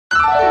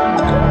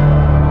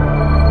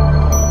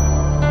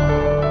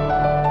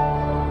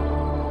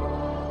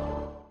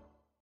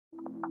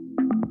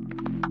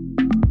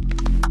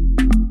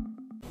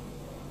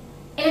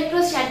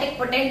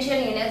potential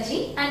energy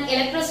and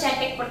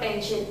electrostatic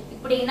potential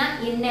இப்படினா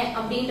என்ன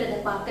அப்படின்றத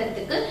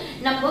பார்க்கிறதுக்கு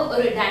நம்ம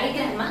ஒரு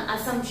டயகிராம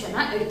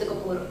அசம்ப்ஷனா எடுத்துக்க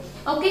போறோம்.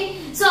 Okay,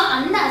 so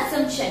அந்த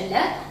அசம்ப்ஷன்ல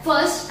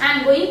first I am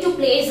going to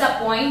place a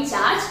point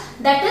charge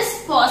that is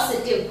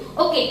positive,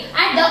 okay,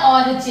 at the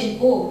origin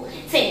O.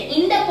 சரி,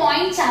 இந்த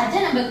பாயிண்ட் சார்ஜ்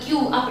நம்ம Q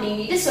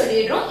அப்படினு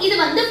சொல்லிடுறோம். இது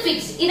வந்து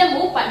ஃபிக்ஸ், இத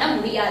மூவ் பண்ண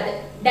முடியாது.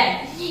 Done.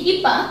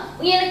 இப்ப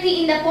எனக்கு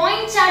இந்த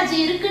பாயிண்ட் சார்ஜ்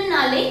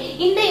இருக்குனாலே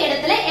இந்த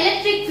இடத்துல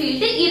எலக்ட்ரிக்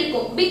ஃபீல்ட்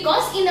இருக்கும்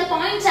because இந்த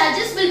point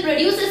charges will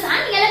produces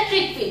an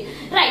electric field,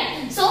 right?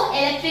 So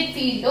electric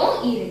ஃபீல்டும்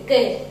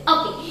இருக்கு.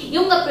 Okay,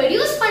 இவங்க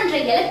ப்ரொடியூஸ் பண்ற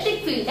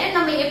எலக்ட்ரிக் ஃபீல்ட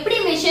நம்ம எப்படி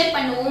மெஷர்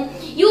பண்ணுவோம்?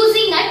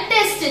 using a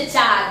test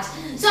charge.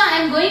 So I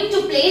am going to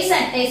place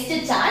a test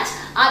charge.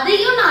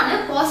 அதையும் நான்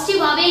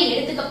பாசிட்டிவாவே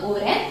எடுத்துக்க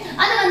போறேன்.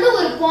 அது வந்து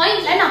ஒரு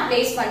பாயிண்ட்ல நான்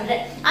பிளேஸ்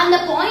பண்றேன். அந்த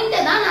பாயிண்ட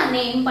தான் நான்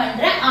நேம்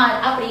பண்றேன் R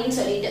அப்படினு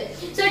சொல்லிட்டு.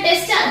 So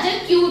test charge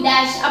Q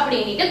dash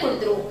அப்படினு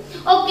கொடுத்துருவோம்.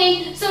 Okay,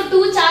 so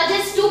two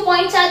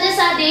point charges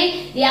are there.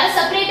 They are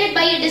separated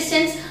by a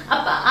distance.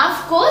 Of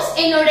course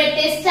என்னோட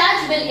test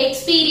charge will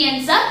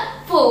experience a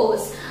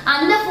force.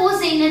 அந்த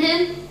force என்னது?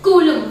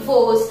 Coulomb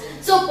force.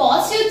 So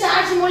positive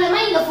charge மூலமா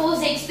இந்த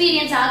force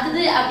experience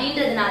ஆகுது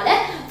அப்படின்றதுனால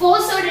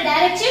force ஓட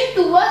direction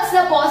towards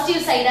the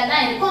positive side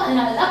தான் இருக்கும்.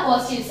 அதனால தான்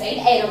positive side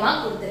arrow mark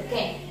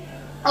கொடுத்திருக்கேன்.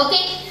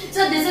 Okay,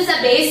 so this is a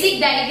basic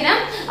diagram.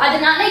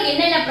 அதனால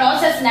என்னென்ன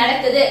process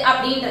நடக்குது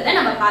அப்படின்றத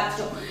நம்ம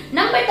பார்த்துட்டோம்.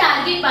 நம்ம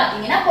டார்கெட்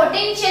பாத்தீங்கன்னா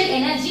potential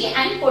energy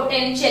and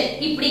potential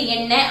இப்படி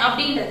என்ன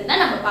அப்படின்றது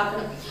தான் நம்ம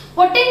பார்க்கணும்.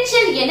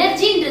 potential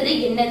energyன்றது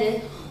என்னது?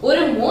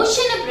 ஒரு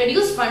மோஷனை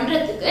ப்ரொடியூஸ்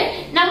பண்றதுக்கு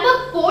நம்ம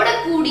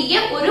போடக்கூடிய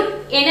ஒரு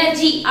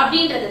எனர்ஜி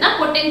அப்படின்றது தான்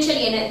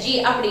பொட்டன்ஷியல் எனர்ஜி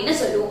அப்படின்னு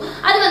சொல்லுவோம்.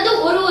 அது வந்து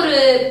ஒரு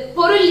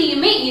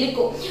பொருள்லயுமே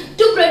இருக்கும்.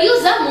 டு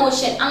ப்ரொடியூஸ் அ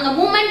மோஷன், அங்க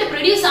மூவ்மெண்ட்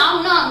ப்ரொடியூஸ்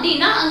ஆகணும்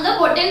அப்படின்னா அங்க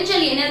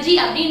பொட்டன்ஷியல் எனர்ஜி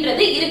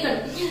அப்படின்றது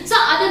இருக்கணும். சோ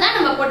அதுதான்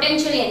நம்ம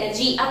பொட்டன்ஷியல்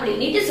எனர்ஜி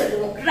அப்படின்னு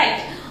சொல்லுவோம்,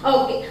 ரைட்?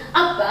 ஓகே,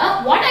 அப்ப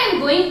what I am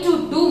going to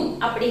do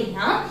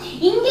அப்படினா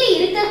இங்க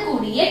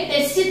இருக்கக்கூடிய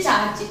டெஸ்ட்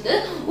சார்ஜுக்கு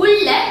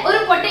உள்ள ஒரு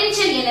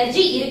பொட்டன்ஷியல்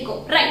எனர்ஜி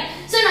இருக்கும், ரைட்?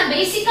 சோ நான்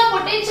பேசிக்கா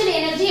பொட்டன்ஷியல்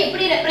எனர்ஜி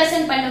எப்படி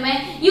ரெப்ரசன்ட் பண்ணுவேன்?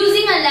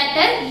 using a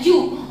letter U.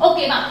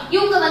 ஓகேவா?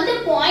 இவங்க வந்து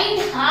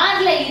பாயிண்ட் R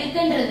ல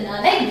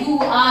இருக்குன்றதுனால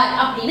UR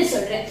அப்படினு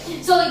சொல்றேன்.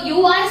 So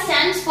UR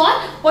stands for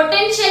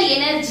potential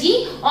energy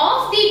of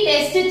the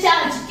test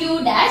charge Q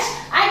dash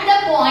at the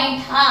point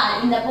R.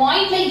 இந்த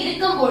பாயிண்ட்ல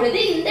இருக்கும் பொழுது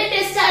இந்த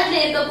டெஸ்ட்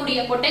சார்ஜ்ல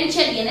இருக்கக்கூடிய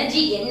பொட்டன்ஷியல்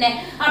எனர்ஜி என்ன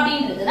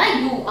அப்படின்றது தான்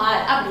UR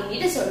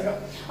அப்படினு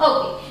சொல்றோம்.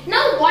 Okay,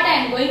 now what I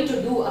am going to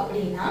do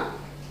அப்படினா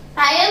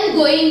I am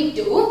going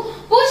to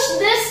push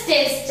this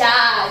test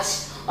charge,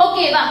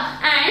 ஓகேவா,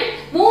 and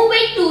move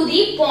it to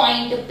the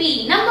point P.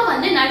 நம்ம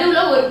வந்து நடுவுல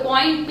ஒரு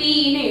பாயிண்ட் P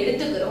ன்னு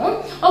எடுத்துக்கிறோம்,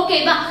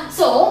 ஓகேவா?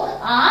 சோ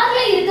R ல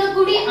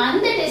இருக்கக்கூடிய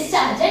அந்த டெஸ்ட்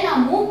சார்ஜை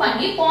நான் மூவ்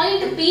பண்ணி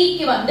பாயிண்ட் P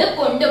க்கு வந்து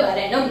கொண்டு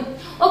வரணும்,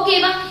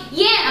 ஓகேவா?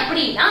 ஏன்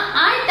அப்படினா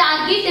our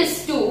target is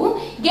to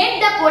get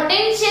the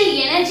potential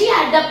energy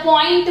at the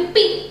point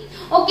P.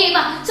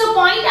 ஓகேவா? சோ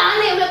பாயிண்ட் R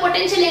ல எவ்வளவு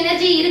பொட்டன்ஷியல்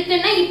எனர்ஜி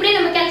இருக்குன்னா இப்படியே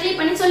நம்ம கால்குலேட்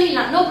பண்ணி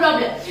சொல்லிடலாம், no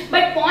problem.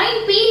 But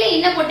point P ல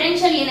என்ன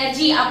பொட்டன்ஷியல்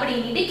எனர்ஜி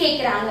அப்படினு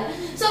கேக்குறாங்க.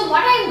 So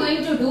what I am going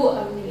to do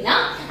அப்படினா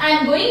I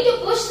am going to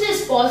push this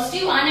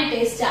positive on a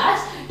test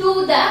charge to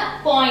the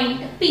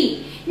point P.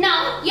 Now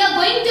you are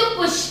going to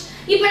push.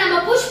 இப்போ நம்ம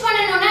push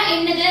பண்ணனும்னா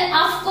என்னது?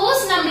 of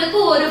course நமக்கு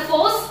ஒரு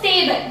force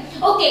தேவை.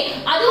 Okay,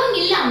 அதுவும்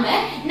இல்லாம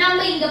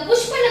நம்ம இங்க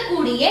புஷ்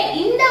பண்ணக்கூடிய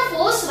இந்த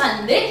ஃபோர்ஸ்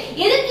வந்து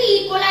எதுக்கு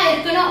ஈக்குவலா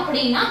இருக்கணும்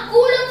அப்படினா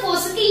கூலும்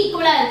ஃபோர்ஸ்க்கு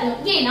ஈக்குவலா இருக்கணும்.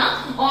 ஏனா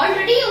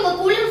ஆல்ரெடி உங்க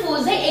கூலும்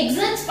ஃபோர்ஸை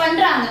எக்ஸர்ட்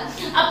பண்றாங்க.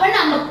 அப்ப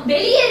நம்ம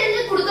வெளியே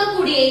இருந்து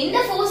கொடுக்கக்கூடிய இந்த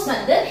ஃபோர்ஸ்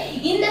வந்து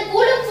இந்த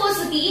கூலும்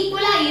ஃபோர்ஸ்க்கு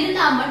ஈக்குவலா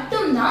இருந்தா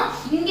மட்டும் தான்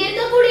இங்க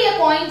இருக்கக்கூடிய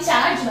பாயிண்ட்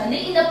சார்ஜ் வந்து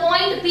இந்த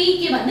பாயிண்ட் P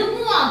க்கு வந்து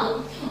மூவ் ஆகும்.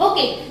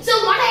 Okay, so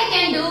what I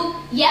can do?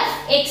 F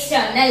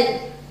external.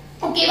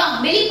 ஓகேவா?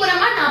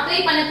 வெளிப்புறமா நான் அப்ளை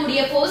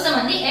பண்ணக்கூடிய ஃபோர்ஸ்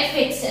வந்து F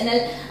external.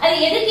 அது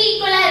எதுக்கு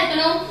ஈக்குவலா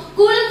இருக்கணும்?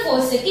 கூலும்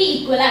ஃபோர்ஸ்க்கு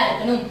ஈக்குவலா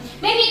இருக்கணும்.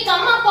 When we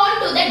come upon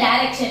to the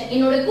direction,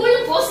 என்னோட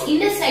கூலும் ஃபோர்ஸ்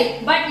இந்த சைடு,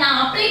 பட் நான்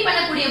அப்ளை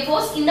பண்ணக்கூடிய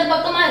ஃபோர்ஸ் இந்த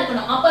பக்கமா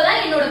இருக்கணும்.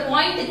 அப்பதான் என்னோட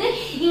பாயிண்ட்க்கு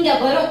இங்க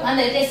வரும்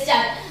அந்த test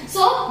charge.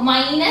 So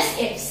minus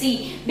Fc,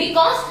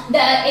 because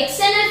the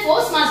external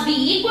force must be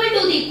equal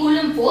to the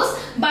Coulomb force,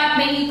 but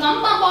when you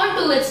come upon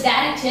to its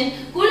direction,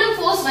 Coulomb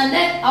force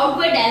வந்து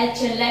outward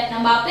direction ல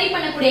நம்ம அப்ளை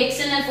பண்ணக்கூடிய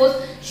external force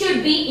should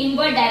be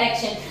inward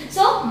direction.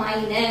 So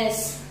minus.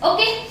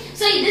 Okay,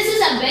 so this is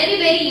a very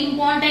very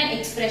important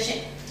expression.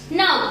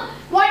 Now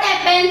what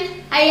happened?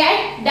 I had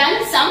done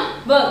some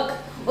work.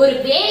 ஒரு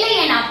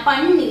வேலையை நான்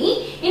பண்ணி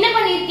என்ன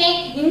பண்ணிருக்கேன்?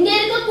 இங்க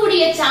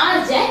இருக்கக்கூடிய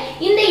சார்ஜை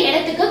இந்த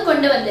இடத்துக்கு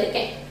கொண்டு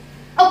வந்திருக்கேன்.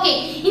 ஓகே,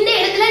 இந்த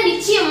இடத்துல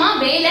நிச்சயமா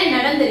வேலை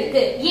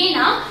நடந்திருக்கு.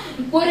 ஏனா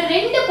ஒரு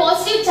ரெண்டு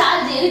பாசிட்டிவ்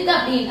சார்ஜ் இருக்கு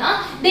அப்படினா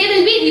they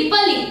will be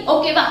repelling,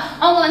 ஓகேவா?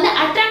 அவங்க வந்து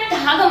அட்ராக்ட்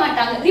ஆக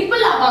மாட்டாங்க,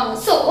 ரிப்பல் ஆவாங்க.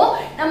 சோ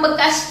நம்ம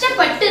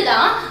கஷ்டப்பட்டு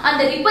தான்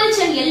அந்த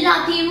ரிப்பல்ஷன்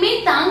எல்லாத்தையுமே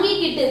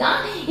தாங்கிக்கிட்டு தான்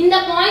இந்த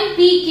பாயிண்ட்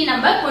P க்கு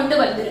நம்ம கொண்டு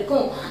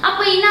வந்திருக்கோம். அப்ப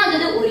என்ன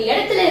ஆகுது? ஒரு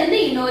இடத்துல இருந்து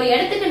இன்னொரு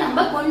இடத்துக்கு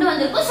நம்ம கொண்டு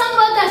வந்திருக்கோம். some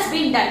work has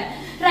been done,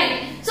 right?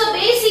 So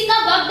பேசிக்கா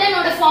work done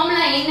ஓட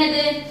ஃபார்முலா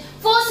என்னது?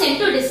 force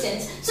into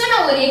distance. So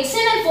நான் ஒரு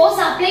external force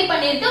apply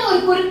பண்ணிருக்கேன் ஒரு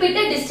குறிப்பிட்ட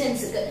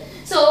டிஸ்டன்ஸ்க்கு.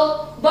 So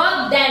work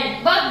done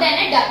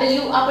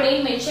W அப்படினு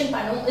மென்ஷன்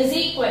பண்ணுவோம் is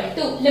equal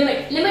to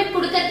limit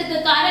கொடுக்கிறதுக்கு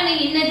காரணம்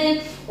என்னது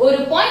ஒரு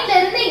பாயிண்ட்ல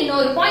இருந்து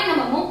இன்னொரு பாயிண்ட்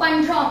நம்ம மூவ்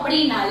பண்றோம்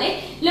அப்படினாலே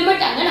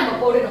லிமிட் அங்க நம்ம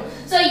போடணும்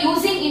so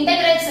using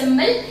integral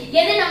symbol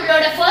எது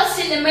நம்மளோட first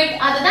limit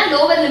அதுதான்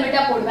lower limit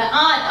ஆ போடுவேன்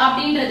r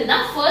அப்படின்றது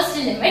தான் first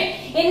limit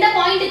எந்த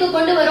பாயிண்ட்க்கு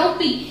கொண்டு வரோம்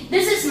p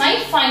this is my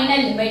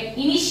final limit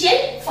initial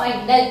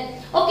final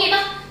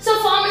ஓகேவா so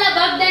formula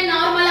work done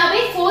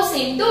நார்மலாவே force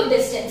into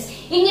distance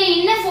இங்க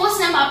என்ன force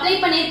நம்ம அப்ளை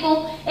பண்ணிருக்கோம்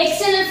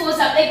external force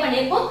அப்ளை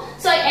பண்ணிருக்கோம்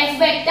so f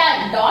vector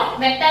dot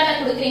vectorல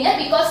கொடுக்கறீங்க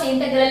because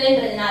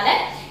integralன்றதுனால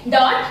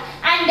dot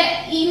and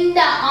இந்த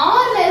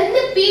r ல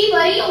இருந்து p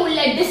வரையும் உள்ள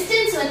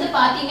distance வந்து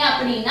பாத்தீங்க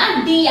அப்படினா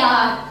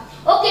dr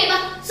ஓகேவா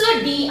so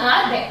dr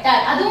vector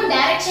அதுவும்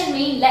direction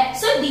மெயின்ல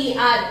so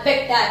dr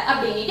vector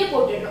அப்படினு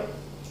போட்டுறோம்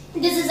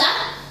this is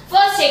our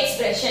first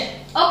expression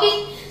okay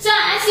so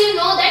as you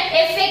know that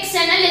f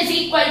external is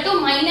equal to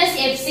minus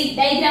fc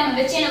diagram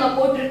வெச்சு நம்ம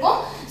போட்டுருக்கோம்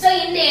so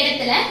இந்த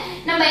இடத்துல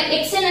நம்ம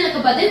external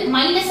க்கு பதில்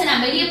minus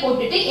நான் வெளிய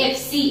போட்டுட்டு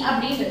fc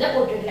அப்படின்றத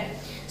போட்டுடுறேன்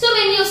so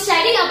when you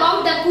study about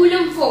the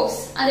coulomb force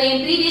அத in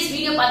previous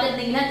video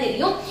பார்த்திருந்தீங்கன்னா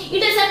தெரியும்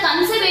it is a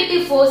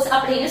conservative force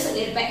அப்படினு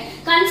சொல்லிருப்பேன்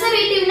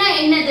conservativeனா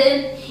என்னது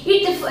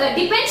it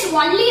depends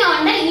only on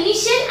the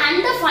initial and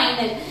the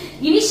final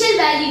initial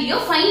value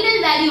final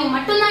value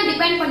மட்டும் தான்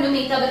டிபெண்ட்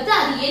பண்ணுமே தவிர்த்து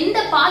அது எந்த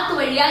பாத்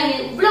வழியா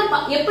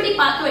எப்படி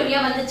பாத் வழியா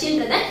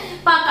வந்துச்சுன்றத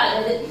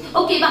பார்க்காதது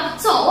ஓகேவா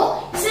so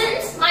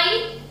since my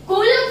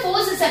Coulomb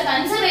force is a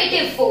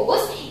conservative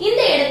force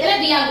இந்த இடத்துல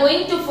we are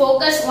going to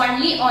focus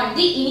only on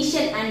the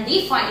initial and the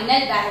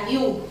final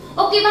value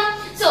ஓகேவா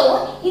so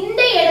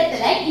இந்த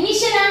இடத்துல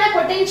இனிஷியலான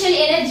பொட்டன்ஷியல்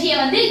எனர்ஜியை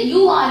வந்து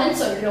UR ன்னு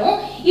சொல்றோம்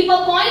இப்போ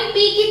பாயிண்ட்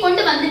P க்கு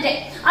கொண்டு வந்துட்டேன்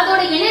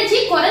அதோட எனர்ஜி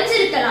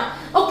குறைஞ்சிருக்கலாம்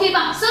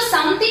ஓகேவா so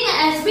something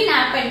has been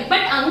happened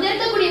but அங்க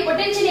இருக்கக்கூடிய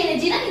பொட்டன்ஷியல்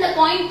எனர்ஜி தான் இந்த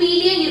பாயிண்ட் P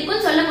லயே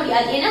இருக்குன்னு சொல்ல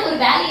முடியாது ஏன்னா ஒரு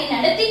வேலையை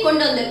நடத்தி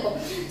கொண்டு வந்திருக்கும்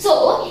so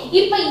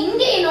இப்போ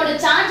இங்க என்னோட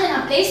சார்ஜை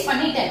நான் பிளேஸ்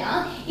பண்ணிட்டேன்னா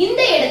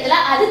இந்த இடத்துல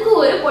அதுக்கு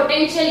ஒரு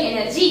பொட்டன்ஷியல்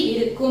எனர்ஜி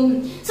இருக்கும்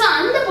so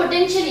அந்த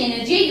பொட்டன்ஷியல்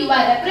எனர்ஜியை you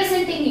are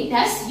representing it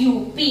as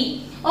UP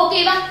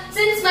ஓகேவா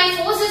since my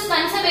force is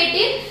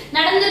conservative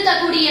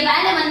நடந்துக்கக்கூடிய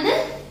வேலை வந்து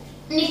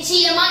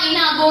நிச்சயமா என்ன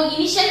ஆகும்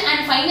initial and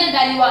final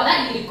value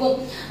தான் இருக்கும்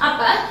அப்ப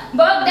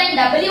work done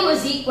W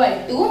is equal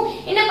to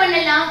என்ன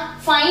பண்ணலாம்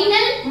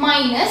final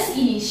minus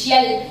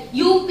initial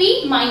UP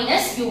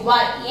minus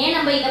UR ஏன்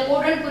நம்ம இத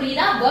போடுறோம்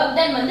புரியுதா work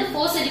done வந்து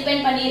force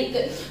டிபெண்ட் பண்ணி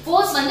இருக்கு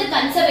force வந்து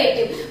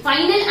conservative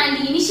final and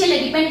initial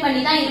depend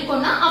பண்ணி தான்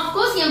இருக்கும்னா of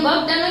course N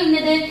work done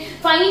என்னது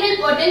final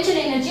potential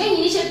energy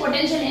initial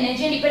potential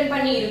energy depend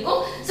பண்ணி இருக்கும்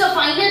so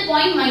final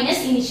point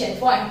minus initial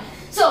point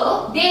so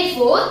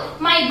therefore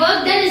my work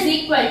done is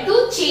equal to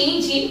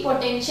change in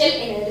potential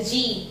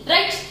energy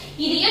right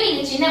இதையும்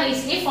நீங்க சின்ன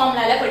வயசுலயே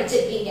ஃபார்முலால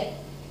படிச்சிருப்பீங்க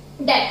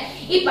then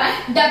இப்ப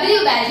W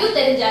value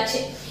தெரிஞ்சாச்சு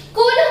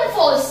Coulomb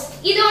force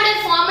இதோட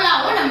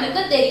ஃபார்முலாவும்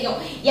நமக்கு தெரியும்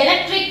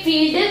எலக்ட்ரிக்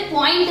ஃபீல்ட்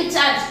பாயிண்ட்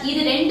சார்ஜ்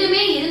இது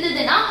ரெண்டுமே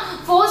இருந்ததுனா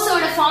force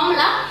ஓட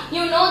formula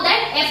you know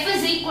that F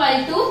is equal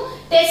to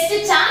test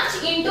charge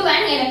into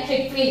an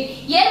electric field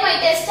here my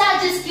test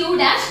charge is q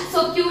dash so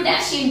q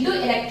dash into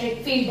electric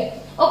field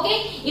okay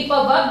இப்போ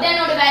work done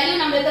ஓட value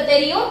நமக்கு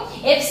தெரியும்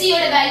fc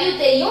ஓட value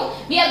தெரியும்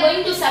we are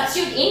going to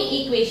substitute in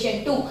equation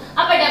 2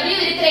 அப்ப w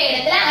இருக்கிற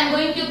இடத்துல I am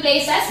going to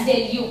place as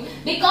del u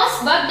because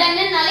work done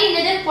னால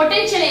இந்த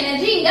potential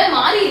energy இங்க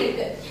மாறி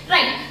இருக்கு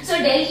right so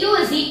del u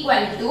is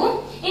equal to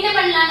என்ன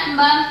பண்ணலாம்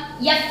நம்ம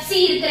fc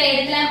இருக்கிற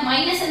இடத்துல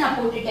மைனஸ் நான்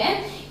போட்டுட்டேன்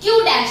q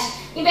dash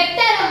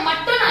வெக்டர்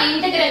மட்டும் நான்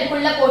இன்டெகிரல்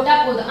குள்ள போட்டா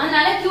போதும்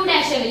அதனால q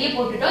dash வெளிய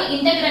போட்டுட்டோம்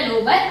integral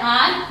over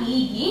r e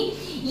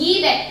e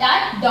vector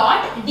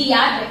dot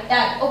dr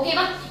vector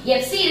ஓகேவா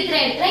fc இருக்கிற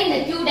இடத்துல இந்த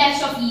q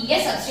dash of e I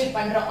substitute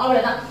பண்றோம்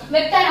அவ்வளவுதான்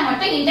வெக்டரை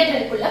மட்டும்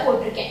இன்டெகிரல் குள்ள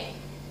போட்டுருக்கேன்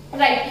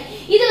ரைட்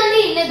இது வந்து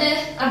என்னது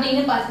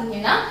அப்படினு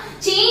பாத்தீங்கன்னா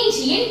change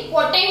in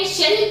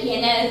potential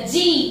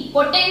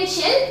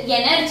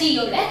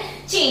எனர்ஜியோட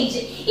சேஞ்ச்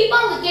இப்போ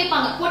அவங்க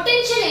கேட்பாங்க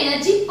potential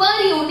energy per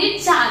unit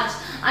charge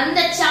அந்த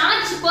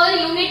சார்ஜ் per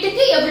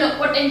யூனிட்டுக்கு எவ்வளவு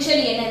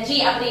பொட்டன்ஷியல் எனர்ஜி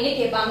அப்படினு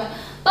கேட்பாங்க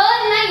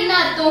பர்னா என்ன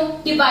அர்த்தம்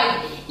டிவைட்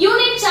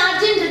யூனிட்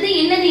சார்ஜ்ன்றது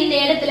என்னது இந்த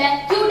இடத்துல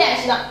q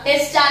dash தான்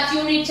test charge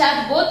unit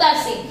charge both are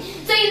same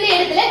so இந்த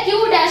இடத்துல q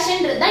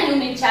dashன்றது தான்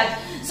யூனிட் சார்ஜ்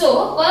சோ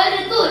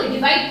பர்க்கு ஒரு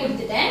டிவைட்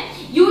கொடுத்துட்டேன்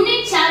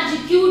unit charge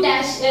q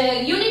dash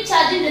unit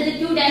சார்ஜ்ன்றது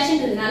q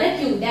dashன்றதுனால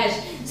q dash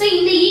so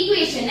இந்த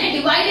ஈக்குவேஷனை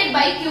டிவைடட்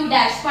பை q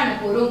dash பண்ண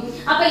போறோம்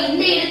அப்ப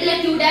இந்த இடத்துல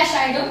q dash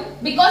ஆயிடும்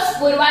because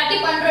ஒரு வாட்டி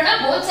பண்றோம்னா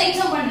both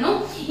sides-ம் பண்ணனும்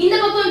இந்த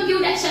பக்கம் q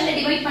dash ஆல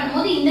டிவைட்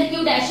பண்ணும்போது இந்த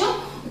q dash-ம்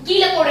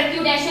கீழ போற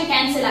q dash-ம்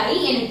கேன்சல் ஆகி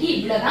எனக்கு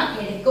இவ்வளவுதான்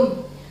கிடைக்கும்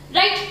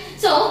right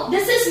so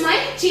this is my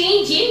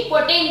change in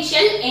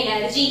potential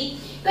energy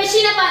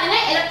question பாருங்க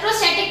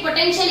எலக்ட்ரோஸ்டாட்டிக்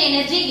பொட்டன்ஷியல்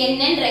எனர்ஜி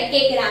என்னன்னு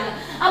கேக்குறாங்க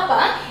அப்ப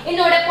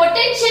என்னோட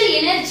பொட்டன்ஷியல்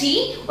எனர்ஜி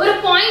ஒரு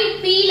பாயிண்ட்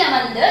P ல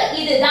வந்து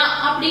இதுதான்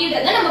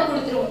அப்படிங்கறத நம்ம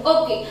கொடுத்துருவோம்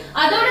ஓகே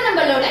அதோட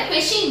நம்மளோட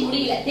क्वेश्चन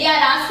முடியல they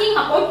are asking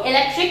about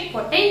electric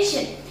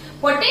potential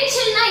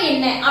பொட்டன்ஷியல்னா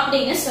என்ன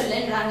அப்படினு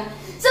சொல்லுறாங்க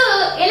So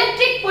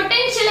electric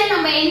potential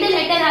நம்ம எந்த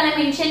லெட்டரால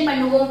மென்ஷன்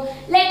பண்ணுவோம்?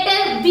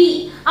 Letter V.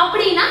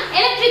 அப்படினா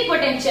electric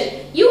potential.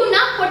 U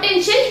னா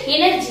potential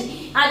energy.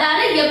 அதால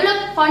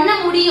எவ்வளவு பண்ண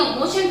முடியும்,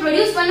 மோஷன்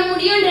ப்ரொடியூஸ் பண்ண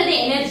முடியும்ன்றது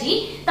எனர்ஜி.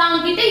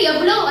 தாங்கிட்ட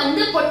எவ்வளவு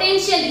வந்து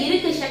பொட்டன்ஷியல்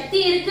இருக்கு, சக்தி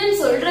இருக்குன்னு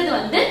சொல்றது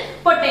வந்து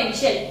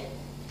பொட்டன்ஷியல்.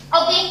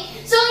 ஓகே,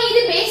 சோ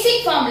இது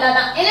பேசிக் ஃபார்முலா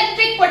தான்.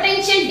 எலக்ட்ரிக்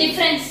பொட்டன்ஷியல்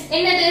டிஃபரன்ஸ்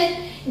என்னது?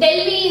 del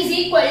V is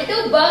equal to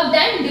work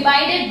done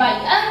divided by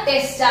a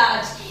test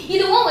charge.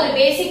 இதுவும் ஒரு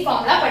பேசிக்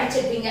ஃபார்முலா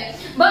படிச்சிருப்பீங்க.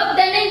 work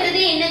done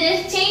என்றது என்னது?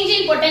 change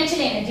in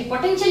potential energy.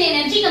 potential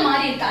energy இங்க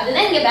மாறி இருக்கு,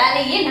 அதுதான் இங்க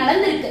வேலையே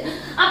நடந்திருக்கு.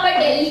 அப்ப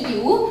del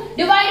U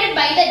divided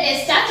by the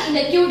test charge,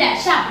 இந்த Q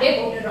dash அப்படியே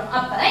போட்டுறோம்.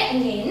 அப்ப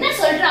இங்க என்ன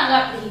சொல்றாங்க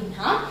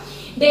அப்படின்னா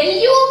del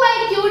U by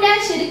Q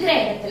dash இருக்கிற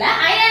இடத்துல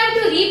I have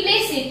to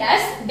replace it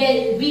as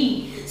del V.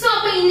 So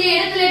அப்ப இந்த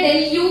இடத்துல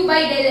del U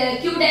by del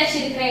Q dash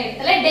இருக்கிற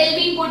இடத்துல del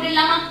V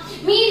போட்டுடலாமா?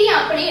 மீதி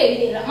அப்படியே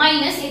எழுதிடலாம்.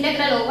 minus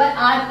integral over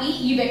RP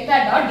E vector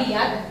dot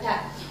dr vector.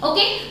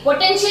 Okay,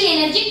 potential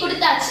energy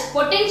கொடுத்தாச்சு.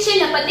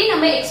 பொட்டன்ஷியல் பத்தி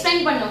நம்ம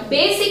எக்ஸ்பிளைன் பண்ணோம்.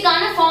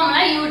 பேசிக்கான formula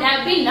you would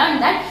have been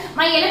learned that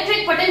my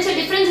electric potential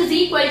difference is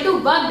equal to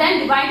work done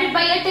divided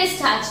by a test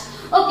charge.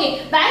 Okay,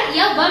 where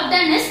here work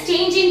done is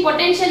change in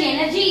potential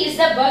energy is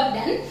the work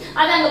done.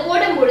 அத அங்க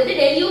போடும் பொழுது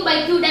del U by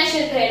Q dash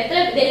இருக்கிற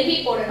இடத்துல del V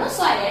போடணும்.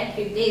 So I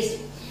had replaced.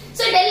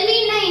 So del V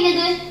னா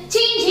என்னது?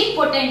 change in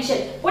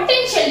potential.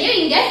 Potential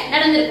இங்க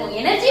நடந்திருக்கும்.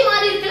 எனர்ஜி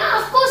மாறி இருக்கலாம்,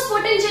 of course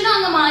பொட்டன்ஷியலும்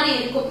அங்க மாறி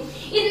இருக்கும்.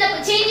 இந்த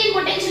change in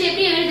potential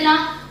எப்படி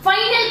எழுதலாம்?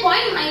 final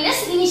point minus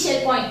initial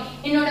point.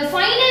 என்னோட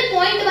final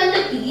point வந்து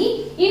P,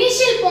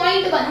 initial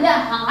point வந்து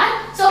R.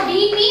 So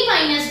Vp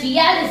minus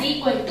Vr is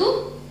equal to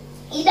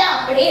இத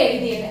அப்படியே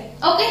எழுதிடுறேன்.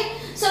 Okay,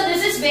 so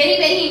this is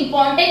very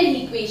important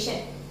equation.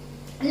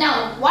 Now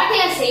what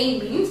I am saying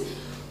means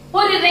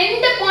ஒரு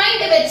ரெண்டு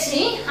point வச்சு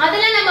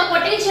அதுல நம்ம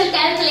பொட்டன்ஷியல்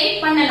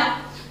கால்குலேட் பண்ணலாம்.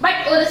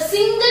 பட் ஒரு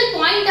சிங்கிள்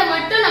பாயிண்ட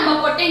மட்டும் நம்ம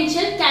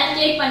பொட்டன்ஷியல்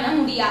கால்குலேட் பண்ண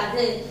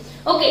முடியாது.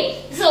 ஓகே,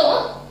 சோ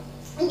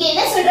இங்க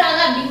என்ன சொல்றாங்க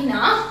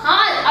அப்படின்னா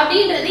R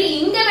அப்படின்றது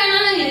எங்க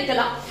வேணாலும்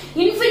இருக்கலாம்,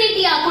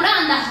 இன்ஃபினிட்டியா கூட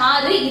அந்த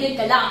R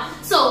இருக்கலாம்.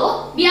 So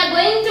we are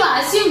going to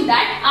assume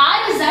that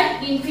R is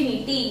at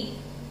infinity.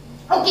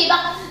 ஓகேவா?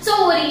 சோ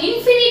ஒரு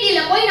இன்ஃபினிட்டில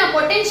போய் நான்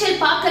பொட்டன்ஷியல்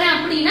பார்க்கறேன்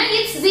அப்படினா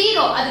இட்ஸ்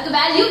 0, அதுக்கு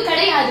வேல்யூ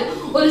கிடையாது.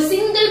 ஒரு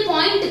சிங்கிள்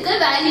பாயிண்ட்க்கு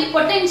வேல்யூ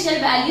பொட்டன்ஷியல்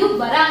வேல்யூ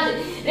வராது.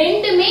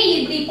 ரெண்டுமே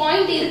இப்படி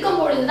பாயிண்ட் இருக்கும்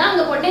பொழுது தான்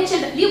அங்க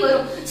பொட்டன்ஷியல் வேல்யூ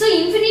வரும். சோ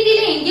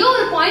இன்ஃபினிட்டில எங்கயோ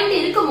ஒரு பாயிண்ட்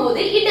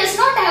இருக்கும்போது it does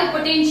not have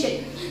potential.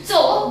 So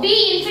V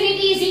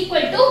infinity is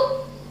equal to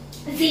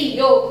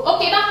 0.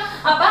 ஓகேவா?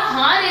 அப்ப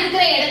R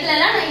இருக்கிற இடத்துல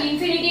எல்லாம் நான்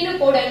இன்ஃபினிட்டின்னு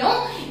போடணும்,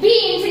 V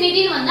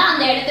இன்ஃபினிட்டின்னு வந்தா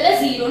அந்த இடத்துல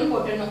 0ன்னு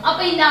போடணும். அப்ப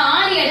இந்த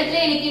R இடத்துல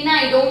எனக்கு என்ன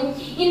ஆயிடும்?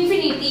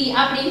 இன்ஃபினிட்டி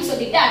அப்படினு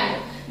சொல்லிட்டு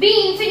ஆயிடும். V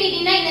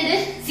இன்ஃபினிட்டினா என்னது?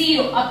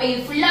 0. அப்ப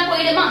இது ஃபுல்லா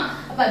போய்டுமா?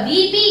 அப்ப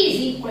Vp is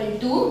equal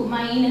to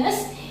minus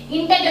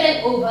integral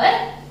over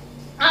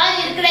R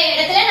இருக்கிற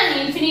இடத்துல நான்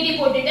இன்ஃபினிட்டி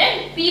போட்டுட்டேன்,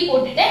 P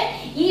போட்டுட்டேன்,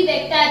 E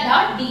vector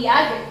dot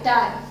dr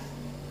vector.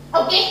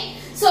 Okay,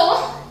 so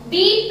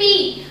Vp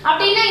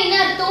அப்படினா என்ன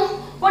அர்த்தம்?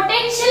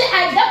 Potential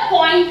at the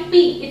point P.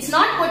 It's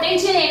not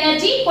potential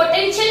energy,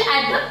 potential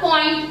at the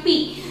point P.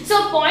 So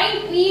point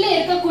P ல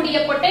இருக்கக்கூடிய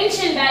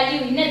potential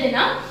value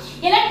என்னதுன்னா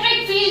electric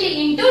field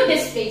into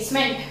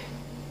displacement.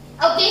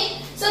 Okay,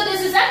 so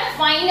this is a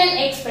final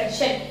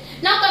expression.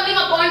 Now coming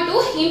upon to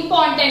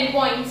important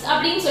points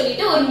அப்படினு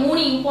சொல்லிட்டு ஒரு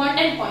மூணு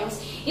important points.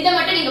 இத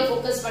மட்டும் நீங்க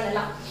ஃபோக்கஸ்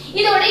பண்ணலாம்.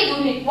 இதோட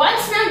யூனிட்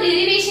once நான்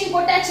derivation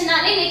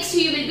போட்டாச்சுனாலே next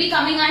you will be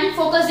coming and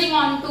focusing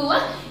on to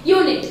a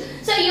unit.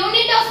 So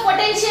unit of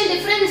potential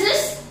difference is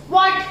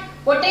what?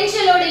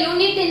 Potential ஓட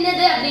யூனிட்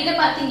என்னது அப்படினு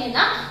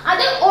பாத்தீங்கன்னா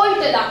அது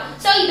வோல்ட் தான்.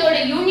 So இதோட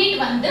யூனிட்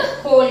வந்து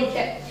volt.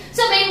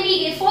 So when we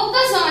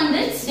focus on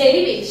this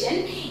derivation,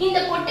 இந்த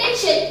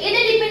potential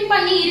எதை டிபெண்ட்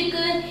பண்ணி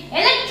இருக்கு?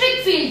 electric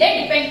field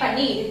டிபெண்ட்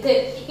பண்ணி இருக்கு.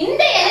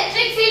 இந்த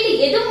electric field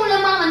எது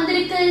மூலமா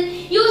வந்திருக்கு?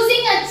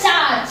 using a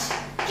charge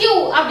Q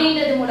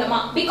அப்படின்றது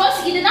மூலமா. because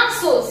இதுதான்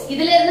சோர்ஸ்,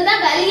 இதுல இருந்து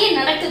தான் வேலையே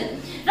நடக்குது.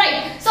 ரைட்,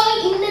 சோ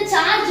இந்த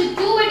சார்ஜ்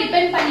Q வை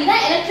டிபெண்ட் பண்ணி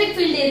தான் எலக்ட்ரிக்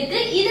ஃபீல்ட் இருக்கு.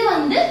 இது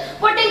வந்து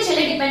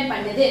பொட்டன்ஷியலை டிபெண்ட்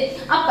பண்ணுது.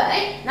 அப்ப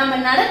நம்ம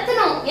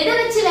நடத்தணும், எதை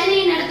வச்சு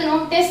வேலையை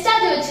நடத்தணும்? டெஸ்ட்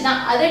சார்ஜ் வச்சு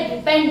தான். அதை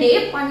டிபெண்டே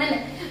பண்ணல,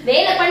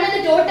 வேலை பண்ணது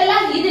டோட்டலா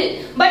இது.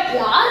 பட்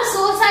யார்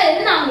சோர்ஸா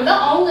இருந்தாங்களோ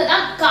அவங்க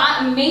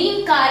தான்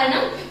மெயின்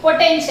காரணம்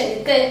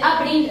பொட்டன்ஷியலுக்கு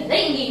அப்படின்றத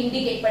இங்க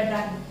இண்டிகேட்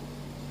பண்றாங்க.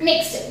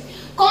 நெக்ஸ்ட்,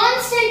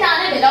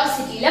 கான்ஸ்டன்டான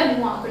வெலாசிட்டில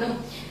மூவ் ஆகணும்.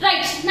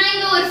 ரைட், நான்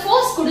இங்க ஒரு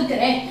ஃபோர்ஸ்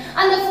கொடுக்கிறேன்,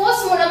 அந்த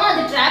ஃபோர்ஸ் மூலமா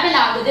அது டிராவல்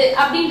ஆகுது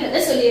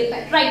அப்படின்றத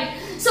சொல்லியிருப்பேன். ரைட்,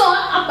 சோ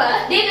அப்ப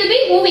they will be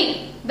moving,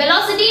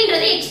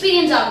 velocityன்றது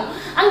experience ஆகும்.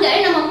 அங்க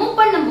நம்ம மூவ்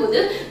பண்ணும்போது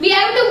we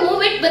have to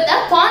move it with a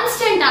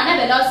constant ஆன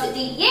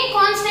velocity. ஏன்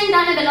constant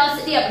ஆன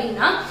velocity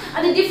அப்படின்னா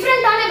அது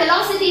டிஃபரண்ட் ஆன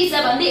velocities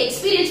வந்து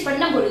எக்ஸ்பீரியன்ஸ்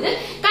பண்ணும் பொழுது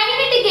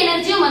kinetic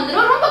எனர்ஜியும்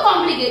வந்துரும், ரொம்ப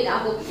காம்ப்ளிகேட்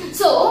ஆகும்.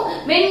 So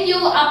when you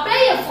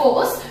apply a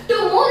force to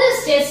move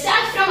this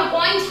charge from a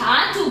point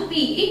R to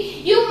P,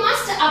 you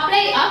must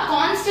apply a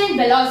constant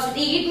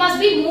velocity. It must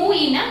be move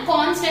in a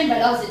constant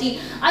velocity.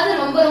 அது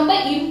ரொம்ப ரொம்ப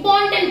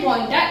important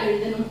பாயிண்டா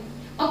எழுதணும்.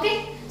 Okay,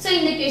 so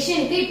இந்த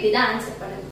क्वेश्चनக்கு இப்படி தான் answer பண்ணணும்.